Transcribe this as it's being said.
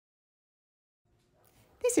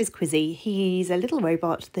This is Quizzie. He's a little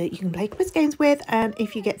robot that you can play quiz games with, and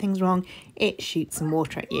if you get things wrong, it shoots some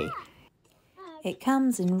water at you. It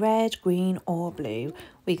comes in red, green or blue.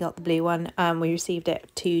 We got the blue one. We received it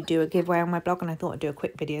to do a giveaway on my blog, and I thought I'd do a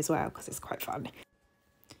quick video as well because it's quite fun.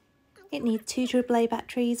 It needs 2 AAA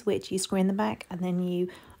batteries, which you screw in the back, and then you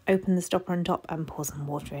open the stopper on top and pour some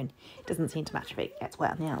water in. It doesn't seem to matter if it gets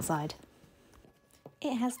wet on the outside.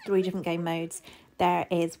 It has 3 different game modes. There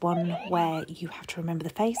is one where you have to remember the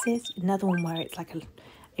faces, another one where it's like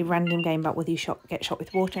a random game about whether you get shot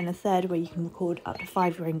with water, and a third where you can record up to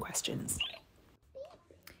 5 your own questions.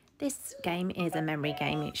 This game is a memory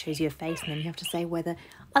game. It shows you a face and then you have to say whether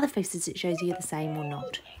other faces it shows you are the same or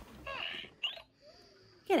not.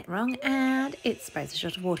 Get it wrong and it sprays a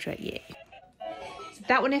shot of water at you.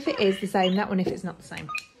 That one if it is the same, that one if it's not the same.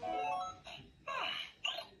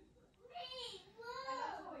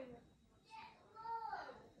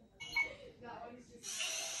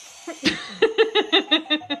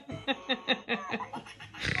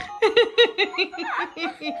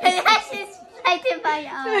 That's just in my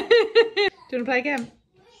eye. Do you want to play again?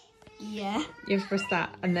 Yeah. You have to press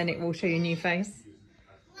that and then it will show you a new face.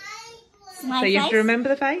 My so you face? have to remember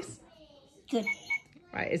the face? Good.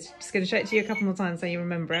 Right, it's just going to show it to you a couple more times so you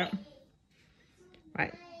remember it.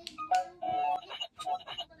 Right.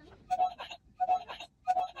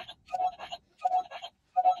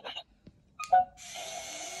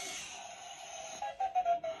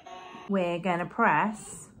 We're going to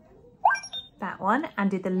press that one and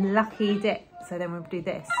do the lucky dip. So then we'll do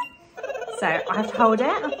this. So I have to hold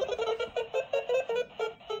it.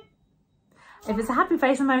 If it's a happy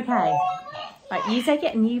face, I'm okay. Right, you take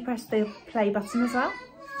it and you press the play button as well.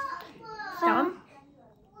 That one?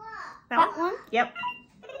 That one? Yep.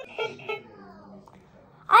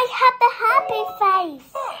 I had the happy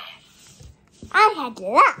face. I had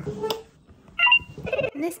that.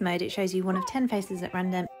 In this mode, it shows you one of 10 faces at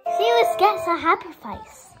random. Serious gets a happy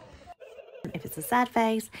face. If it's a sad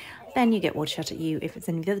face, then you get water shot at you. If it's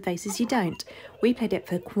any of the other faces, you don't. We played it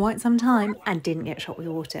for quite some time and didn't get shot with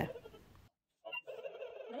water.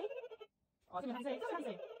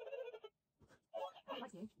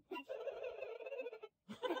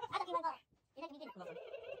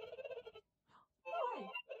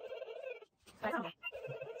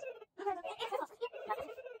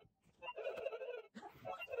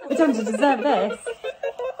 We don't deserve this.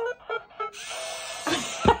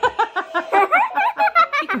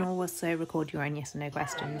 You can also record your own yes or no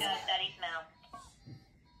questions.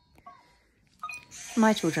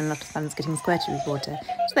 My children, a lot of fun getting squirted with water,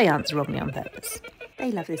 so they answer wrongly on purpose.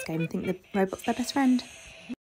 They love this game and think the robot's their best friend.